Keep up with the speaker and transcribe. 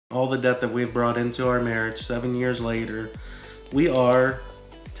all the debt that we've brought into our marriage 7 years later, we are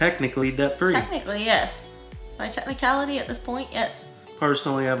technically debt-free. Technically, yes. By technicality at this point, yes.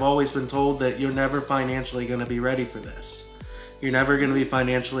 Personally, I've always been told that you're never financially going to be ready for this. You're never going to be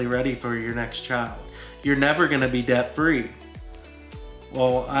financially ready for your next child. You're never going to be debt-free.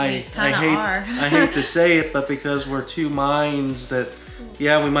 Well, I hate to say it, but because we're two minds that,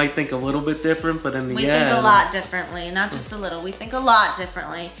 yeah, we might think a little bit different, but in the end... We think a lot differently, not just a little. We think a lot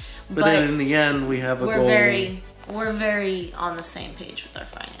differently. But then in the end, we have a goal. We're very on the same page with our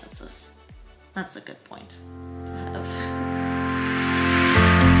finances. That's a good point to have.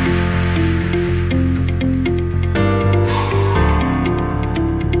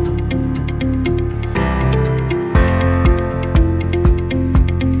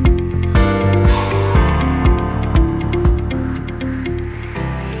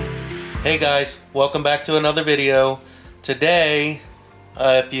 Hey guys, welcome back to another video. Today,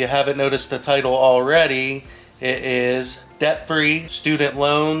 if you haven't noticed the title already, it is Debt-Free, Student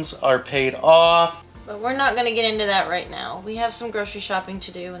Loans Are Paid Off. But we're not going to get into that right now. We have some grocery shopping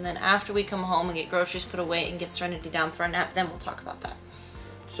to do, and then after we come home and get groceries put away and get Serenity down for a nap, then we'll talk about that.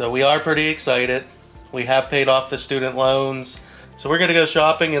 So we are pretty excited. We have paid off the student loans. So we're going to go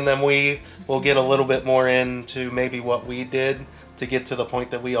shopping, and then we will get a little bit more into maybe what we did to get to the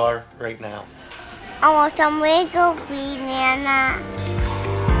point that we are right now. I want some Lego banana.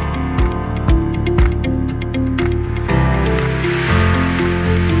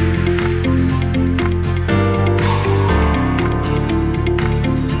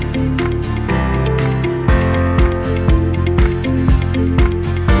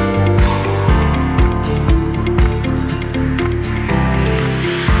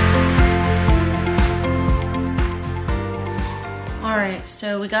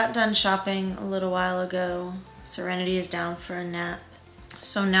 So we got done shopping a little while ago. Serenity is down for a nap.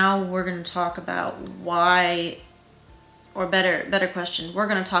 So now we're going to talk about why, or better question, we're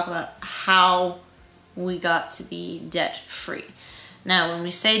going to talk about how we got to be debt-free. Now when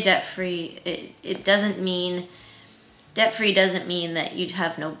we say debt-free, it doesn't mean, debt-free doesn't mean that you'd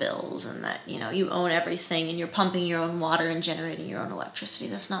have no bills and that, you know, you own everything and you're pumping your own water and generating your own electricity.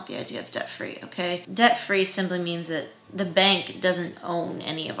 That's not the idea of debt-free, okay? Debt-free simply means that the bank doesn't own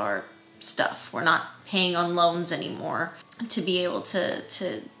any of our stuff. We're not paying on loans anymore to be able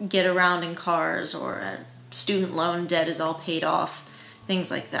to get around in cars, or a student loan debt is all paid off,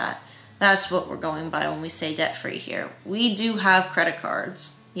 things like that. That's what we're going by when we say debt-free here. We do have credit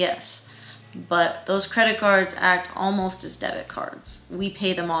cards, yes, but those credit cards act almost as debit cards. We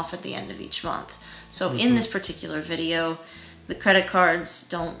pay them off at the end of each month. So in this particular video, the credit cards,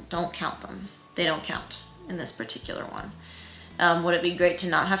 don't count them. They don't count in this particular one. Would it be great to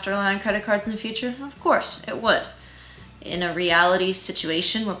not have to rely on credit cards in the future? Of course, it would. In a reality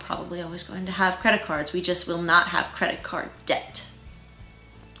situation, we're probably always going to have credit cards. We just will not have credit card debt.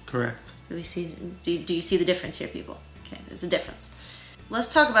 Correct. Do you see the difference here, people? Okay, there's a difference.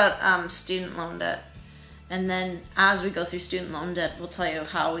 Let's talk about student loan debt. And then as we go through student loan debt, we'll tell you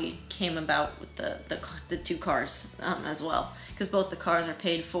how we came about with the two cars as well. Because both the cars are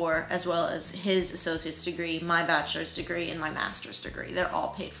paid for, as well as his associate's degree, my bachelor's degree, and my master's degree. They're all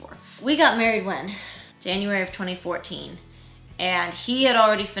paid for. We got married when? January of 2014. And he had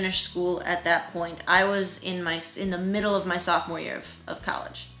already finished school at that point. I was in the middle of my sophomore year of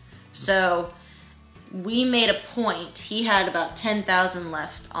college. So we made a point. He had about $10,000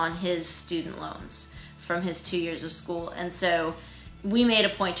 left on his student loans from his 2 years of school. And so we made a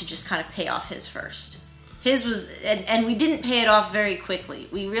point to just kind of pay off his first. His was, and we didn't pay it off very quickly.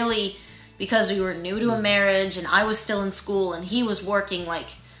 We really, because we were new to a marriage and I was still in school and he was working like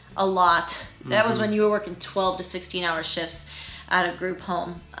a lot. That was when you were working 12 to 16-hour shifts at a group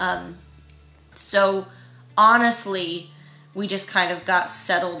home. So honestly, we just kind of got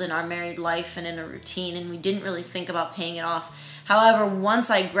settled in our married life and in a routine, and we didn't really think about paying it off. However,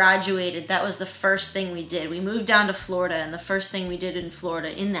 once I graduated, that was the first thing we did. We moved down to Florida, and the first thing we did in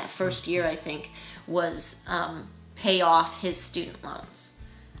Florida in that first year, I think, was pay off his student loans.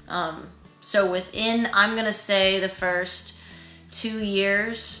 So within, I'm going to say, the first 2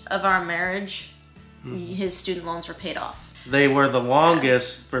 years of our marriage, his student loans were paid off. They were the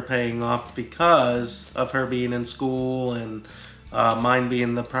longest for paying off because of her being in school and mine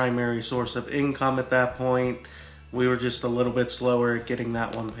being the primary source of income at that point. We were just a little bit slower at getting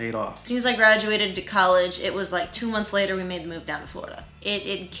that one paid off. As soon as I graduated to college, it was like 2 months later we made the move down to Florida.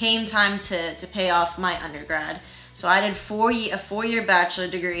 It came time to pay off my undergrad. So I did a four-year bachelor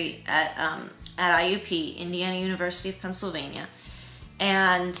degree at IUP, Indiana University of Pennsylvania.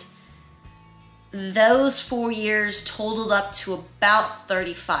 And those 4 years totaled up to about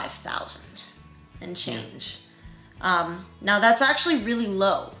 $35,000 and change. Now that's actually really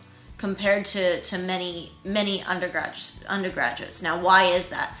low compared to many undergraduates. Now why is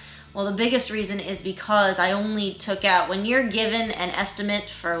that? Well, the biggest reason is because I only took out, when you're given an estimate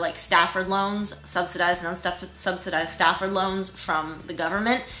for like Stafford loans, subsidized and unsubsidized Stafford loans from the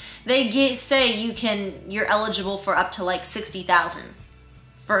government, they say you're eligible for up to like $60,000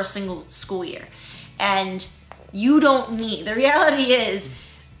 for a single school year. And you don't need, the reality is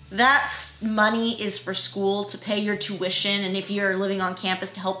that money is for school to pay your tuition, and if you're living on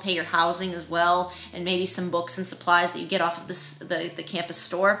campus, to help pay your housing as well, and maybe some books and supplies that you get off of the campus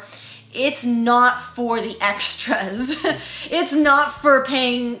store. It's not for the extras. It's not for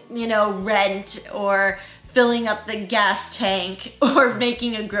paying, rent or filling up the gas tank or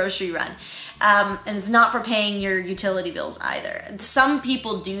making a grocery run. And it's not for paying your utility bills either. Some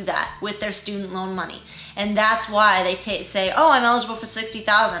people do that with their student loan money. And that's why they say, oh, I'm eligible for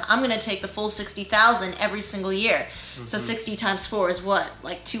 $60,000. I'm going to take the full $60,000 every single year. Mm-hmm. So 60 times 4 is what?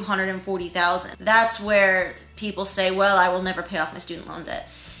 Like $240,000. That's where people say, well, I will never pay off my student loan debt.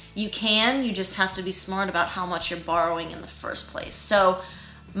 You can, you just have to be smart about how much you're borrowing in the first place. So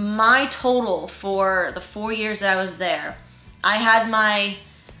my total for the 4 years that I was there, I had my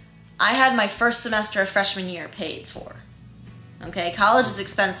first semester of freshman year paid for. Okay, college is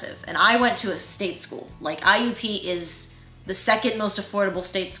expensive, and I went to a state school. Like, IUP is the second most affordable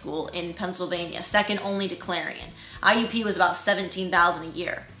state school in Pennsylvania, second only to Clarion. IUP was about $17,000 a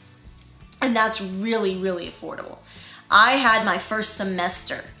year, and that's really, really affordable. I had my first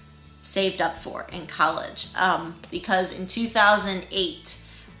semester saved up for in college because in 2008,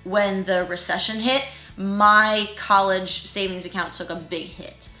 when the recession hit, my college savings account took a big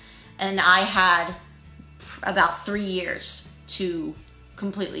hit, and I had about 3 years to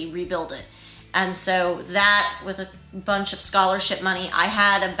completely rebuild it. And so that, with a bunch of scholarship money, I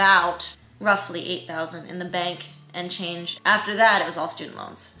had about roughly $8,000 in the bank and change. After that, it was all student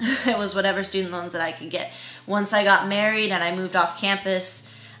loans. It was whatever student loans that I could get. Once I got married and I moved off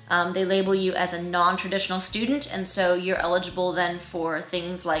campus, they label you as a non-traditional student, and so you're eligible then for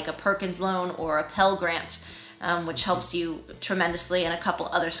things like a Perkins loan or a Pell Grant, which helps you tremendously, and a couple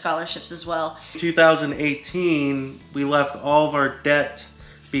other scholarships as well. 2018, we left all of our debt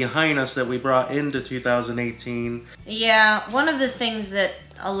behind us that we brought into 2018. Yeah, one of the things that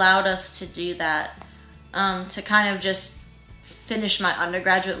allowed us to do that, to kind of just finish my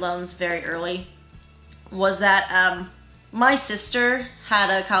undergraduate loans very early, was that my sister had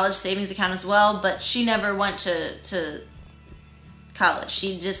a college savings account as well, but she never went to college.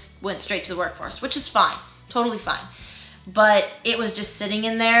 She just went straight to the workforce, which is fine. Totally fine. But it was just sitting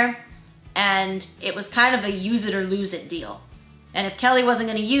in there, and it was kind of a use it or lose it deal. And if Kelly wasn't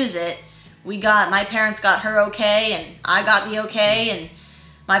going to use it, my parents got her okay, and I got the okay, and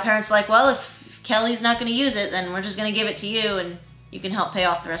my parents were like, well, if Kelly's not going to use it, then we're just going to give it to you, and you can help pay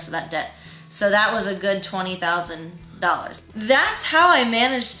off the rest of that debt. So that was a good $20,000. That's how I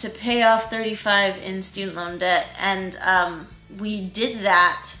managed to pay off $35,000 in student loan debt, and we did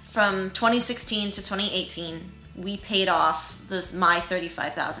that from 2016 to 2018. We paid off my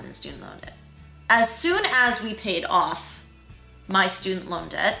 $35,000 in student loan debt. As soon as we paid off my student loan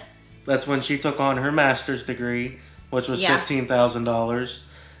debt, that's when she took on her master's degree, which was $15,000.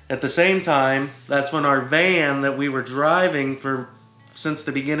 At the same time, that's when our van that we were driving since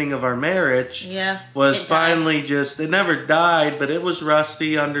the beginning of our marriage was finally it never died, but it was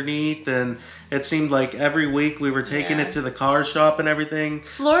rusty underneath, and it seemed like every week we were taking it to the car shop and everything.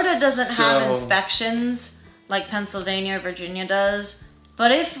 Florida doesn't have inspections like Pennsylvania or Virginia does,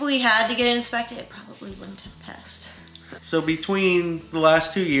 but if we had to get it inspected, it probably wouldn't have passed. So between the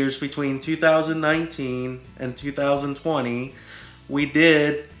last 2 years, between 2019 and 2020, we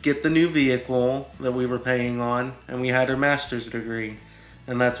did get the new vehicle that we were paying on, and we had our master's degree.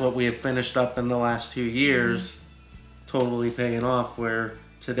 And that's what we have finished up in the last 2 years, totally paying off, where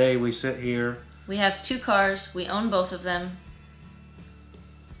today we sit here. We have 2 cars. We own both of them.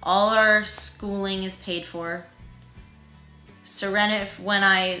 All our schooling is paid for. Serenity, when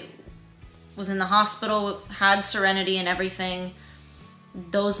I was in the hospital, had Serenity and everything.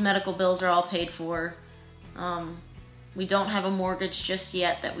 Those medical bills are all paid for. We don't have a mortgage just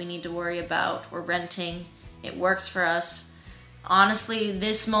yet that we need to worry about. We're renting. It works for us. Honestly,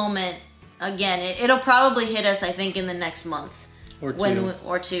 this moment, again, it'll probably hit us, I think, in the next month.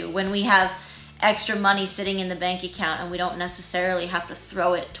 Or two. When we have extra money sitting in the bank account and we don't necessarily have to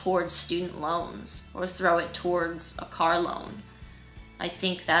throw it towards student loans or throw it towards a car loan. I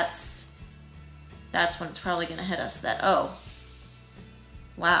think that's when it's probably going to hit us that, oh,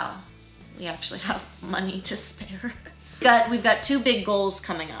 wow, we actually have money to spare. We've got 2 big goals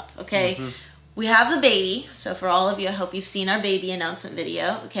coming up, okay? We have the baby, so for all of you, I hope you've seen our baby announcement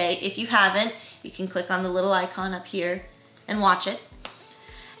video, okay? If you haven't, you can click on the little icon up here and watch it.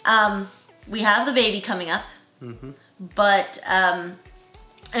 We have the baby coming up, but, and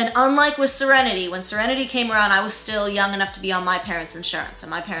unlike with Serenity, when Serenity came around, I was still young enough to be on my parents' insurance, and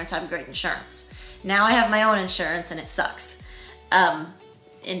my parents have great insurance. Now I have my own insurance, and it sucks.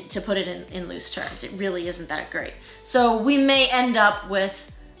 And to put it in loose terms, it really isn't that great. So we may end up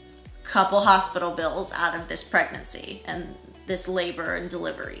with a couple hospital bills out of this pregnancy and this labor and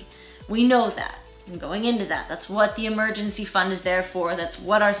delivery. We know that. And going into that, that's what the emergency fund is there for. That's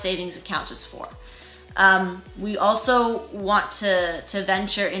what our savings account is for. We also want to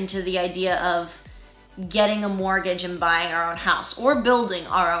venture into the idea of getting a mortgage and buying our own house or building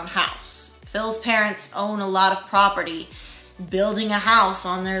our own house. Phil's parents own a lot of property. Building a house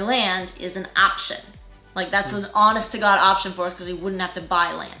on their land is an option. Like, that's an honest to God option for us because we wouldn't have to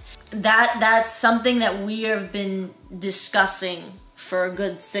buy land. That's something that we have been discussing for a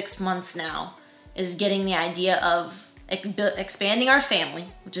good 6 months now, is getting the idea of expanding our family,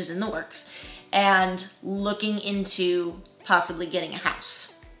 which is in the works, and looking into possibly getting a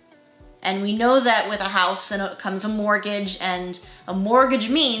house. And we know that with a house comes a mortgage, and a mortgage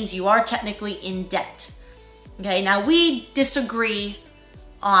means you are technically in debt. Okay, now we disagree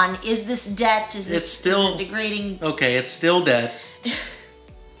on, is this debt, is it degrading? Okay, it's still debt.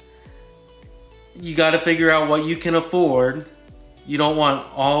 You got to figure out what you can afford. You don't want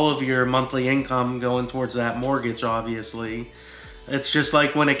all of your monthly income going towards that mortgage, obviously. It's just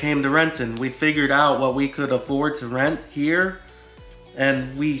like when it came to renting. We figured out what we could afford to rent here,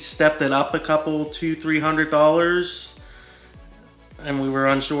 and we stepped it up a couple, $200-$300. And we were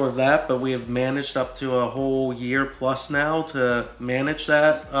unsure of that, but we have managed up to a whole year plus now to manage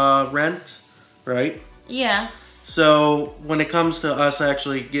that rent, right? Yeah. So when it comes to us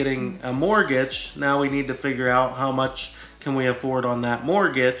actually getting a mortgage, now we need to figure out how much can we afford on that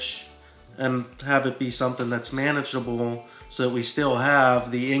mortgage and have it be something that's manageable so that we still have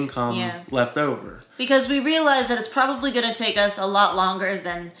the income left over. Because we realize that it's probably going to take us a lot longer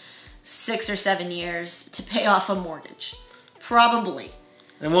than 6 or 7 years to pay off a mortgage. Probably.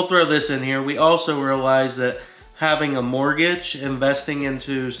 And we'll throw this in here. We also realize that having a mortgage, investing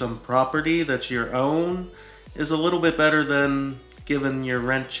into some property that's your own, is a little bit better than giving your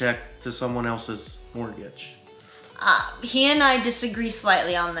rent check to someone else's mortgage. He and I disagree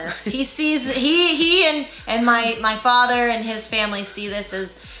slightly on this. He sees, he and my father and his family see this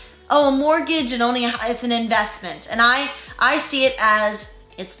as, oh, a mortgage and owning it's an investment. And I see it as,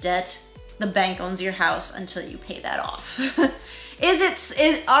 it's debt. The bank owns your house until you pay that off.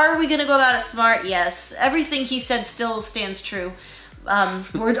 Are we going to go about it smart? Yes. Everything he said still stands true.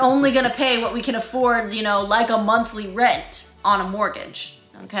 We're only going to pay what we can afford, like a monthly rent on a mortgage.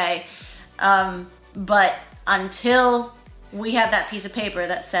 Okay. But until we have that piece of paper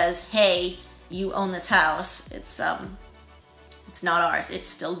that says, hey, you own this house, it's not ours. It's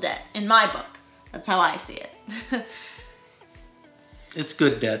still debt in my book. That's how I see it. It's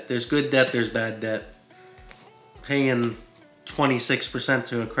good debt. There's good debt, there's bad debt. Paying 26%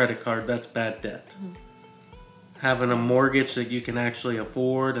 to a credit card, that's bad debt. Having a mortgage that you can actually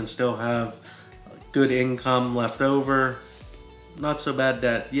afford and still have good income left over, not so bad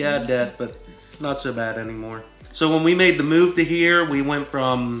debt. Yeah, debt, but not so bad anymore. So when we made the move to here, we went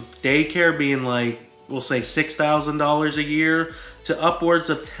from daycare being like, we'll say $6,000 a year to upwards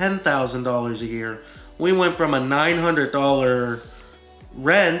of $10,000 a year. We went from a $900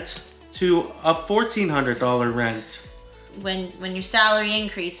 rent to a $1,400 rent. When your salary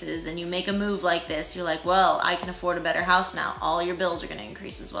increases and you make a move like this, you're like, well, I can afford a better house now. All your bills are going to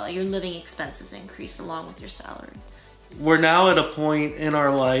increase as well. Your living expenses increase along with your salary. We're now at a point in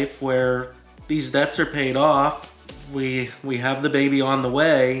our life where these debts are paid off. We have the baby on the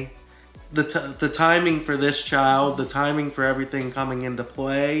way. The timing for this child, the timing for everything coming into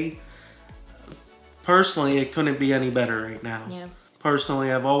play, personally, it couldn't be any better right now. Yeah.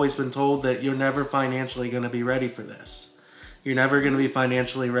 Personally, I've always been told that you're never financially going to be ready for this. You're never going to be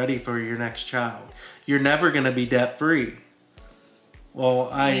financially ready for your next child. You're never going to be debt-free. Well,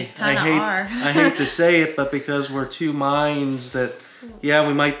 I hate to say it, but because we're two minds that, yeah,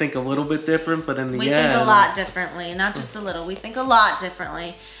 we might think a little bit different, but in the end... We think a lot differently, not just a little. We think a lot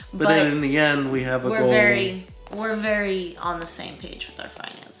differently. But in the end, we have a goal. We're very on the same page with our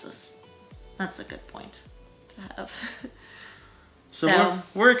finances. That's a good point to have. So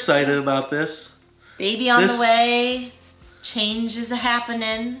we're excited about this. Baby on the way. Change is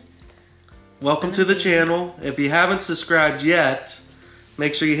happening. Welcome to the channel. If you haven't subscribed yet,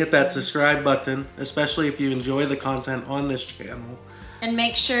 Make sure you hit that subscribe button, especially if you enjoy the content on this channel. And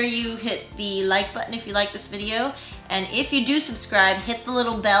make sure you hit the like button if you like this video. And if you do subscribe, hit the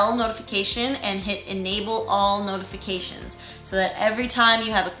little bell notification and hit enable all notifications so that every time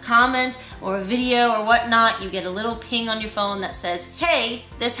you have a comment or a video or whatnot, you get a little ping on your phone that says, hey,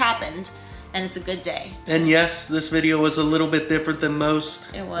 this happened, and it's a good day. And yes, this video was a little bit different than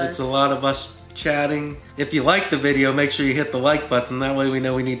most. It was. It's a lot of us chatting. If you like the video, make sure you hit the like button. That way we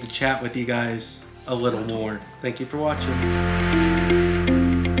know we need to chat with you guys a little more. Thank you for watching.